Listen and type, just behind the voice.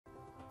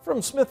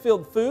From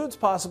Smithfield Foods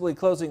possibly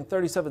closing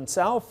 37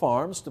 sow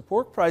farms to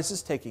pork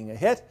prices taking a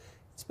hit,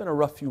 it's been a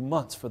rough few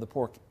months for the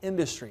pork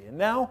industry. And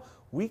now,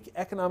 weak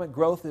economic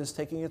growth is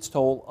taking its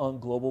toll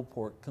on global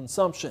pork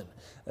consumption.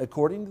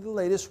 According to the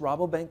latest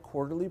Rabobank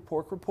quarterly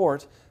pork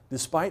report,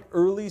 despite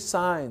early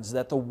signs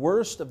that the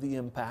worst of the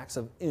impacts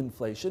of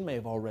inflation may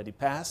have already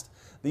passed,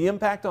 the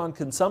impact on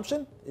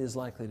consumption is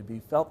likely to be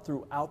felt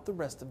throughout the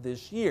rest of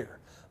this year.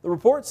 The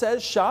report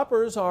says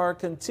shoppers are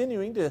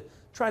continuing to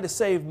try to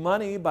save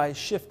money by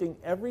shifting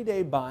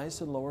everyday buys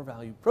to lower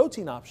value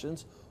protein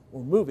options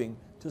or moving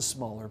to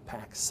smaller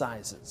pack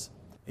sizes.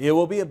 It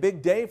will be a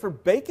big day for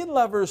bacon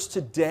lovers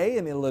today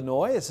in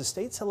Illinois as the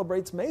state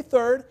celebrates May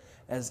 3rd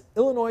as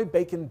Illinois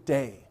Bacon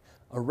Day.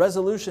 A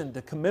resolution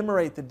to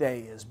commemorate the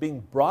day is being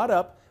brought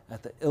up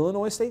at the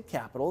Illinois State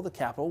Capitol. The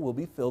Capitol will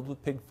be filled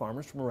with pig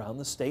farmers from around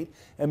the state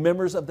and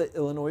members of the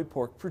Illinois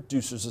Pork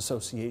Producers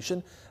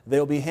Association.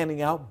 They'll be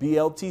handing out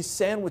BLT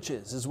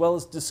sandwiches as well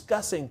as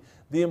discussing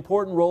the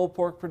important role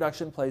pork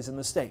production plays in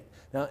the state.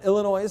 Now,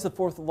 Illinois is the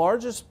fourth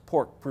largest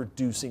pork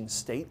producing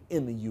state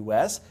in the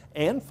U.S.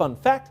 And fun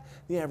fact,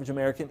 the average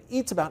American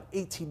eats about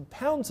 18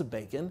 pounds of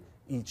bacon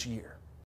each year.